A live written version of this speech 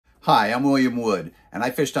Hi, I'm William Wood, and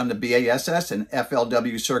I fished on the BASS and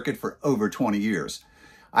FLW circuit for over 20 years.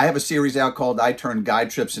 I have a series out called I Turn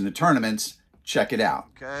Guide Trips into Tournaments. Check it out.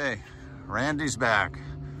 Okay, Randy's back.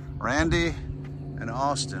 Randy and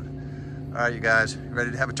Austin. All right, you guys,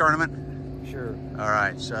 ready to have a tournament? Sure. All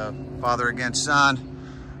right, so father against son.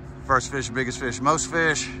 First fish, biggest fish, most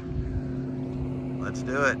fish. Let's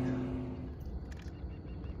do it.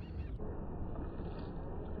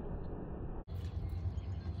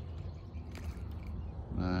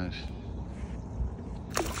 Nice.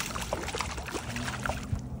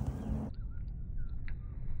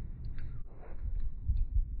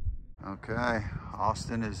 Okay,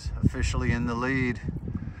 Austin is officially in the lead.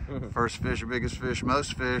 First fish, biggest fish,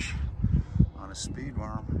 most fish on a speed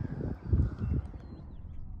worm.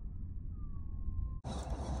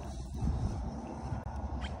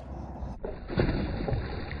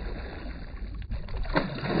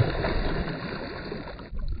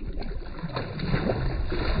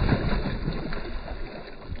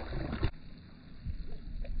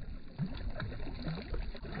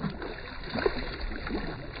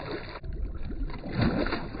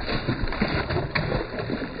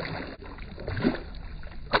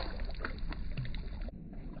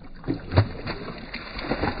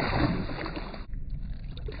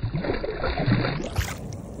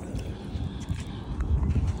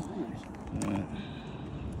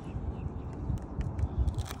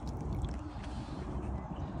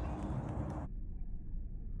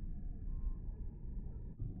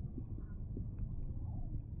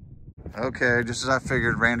 Okay, just as I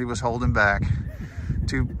figured, Randy was holding back.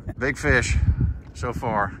 Two big fish so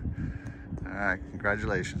far. All right,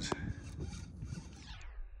 congratulations.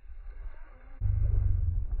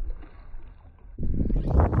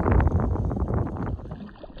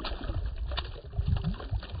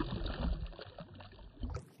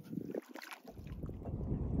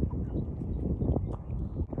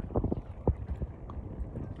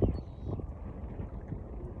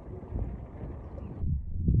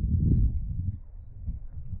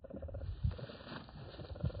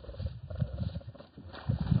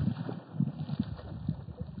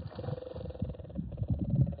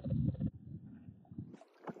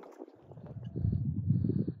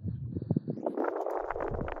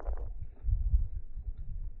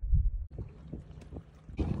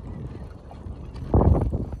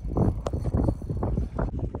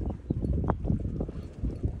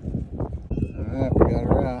 Alright, we got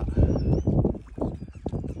her out.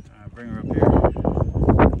 Alright, bring her up here.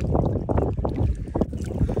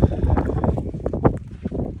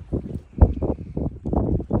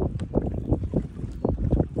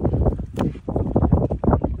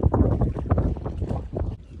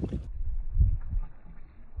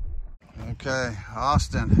 Okay,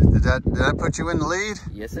 Austin, did that put you in the lead?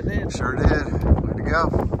 Yes, it did. Sure did. Way to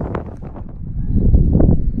go.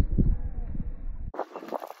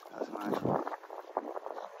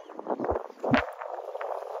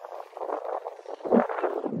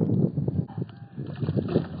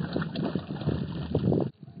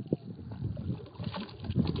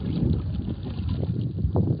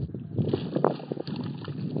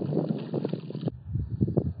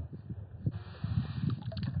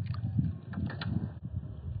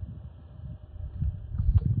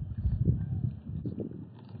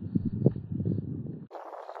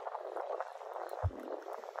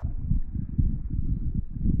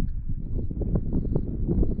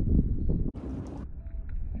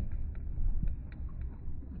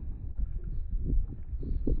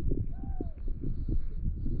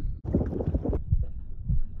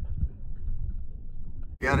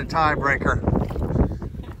 We got a tiebreaker.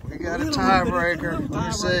 We got a tiebreaker. Let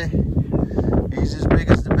me see. He's as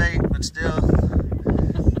big as the bait, but still,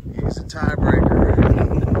 he's a tiebreaker.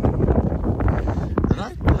 Did I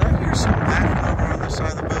hear some laughing over on the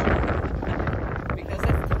side of the boat? Because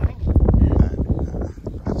that's the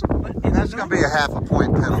thing. That's going to be a half a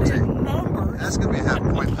point penalty. That's going to be a half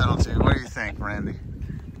a point penalty. What do you think, Randy?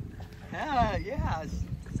 Yeah,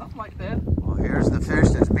 something like that. Well, here's the fish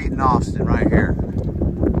that's beating Austin right here.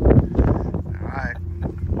 All right.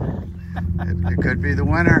 It could be the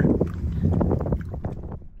winner.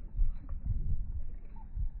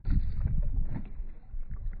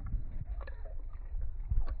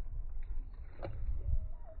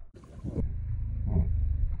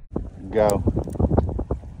 Go.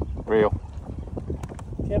 Reel.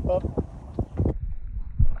 Tip up.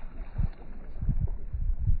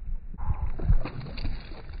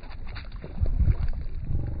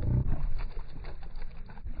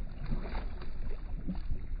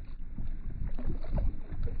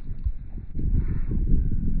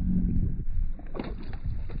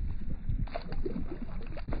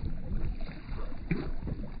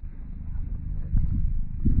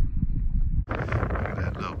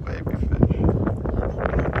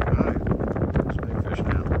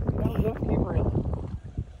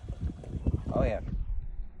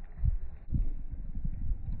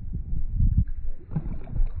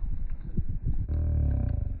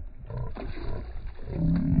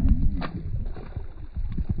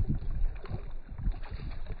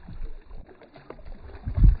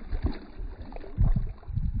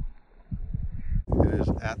 is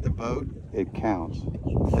at the boat, it counts.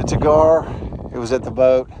 It's a gar, it was at the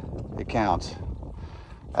boat, it counts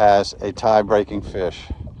as a tie-breaking fish.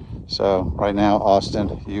 So right now,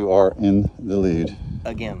 Austin, you are in the lead.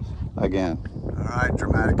 Again. All right,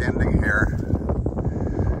 dramatic ending here.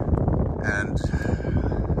 And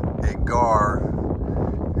a gar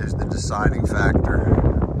is the deciding factor.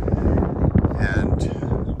 And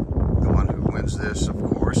the one who wins this, of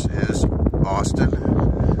course, is Austin,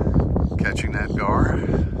 catching that gar.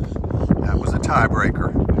 That was a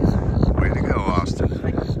tiebreaker. Way to go, Austin.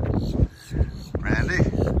 Randy,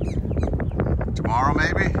 tomorrow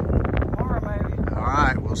maybe? Tomorrow maybe. All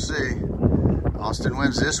right, we'll see. Austin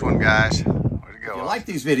wins this one, guys. Way to go. If you like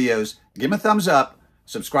these videos, give them a thumbs up,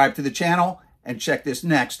 subscribe to the channel, and check this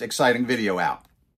next exciting video out.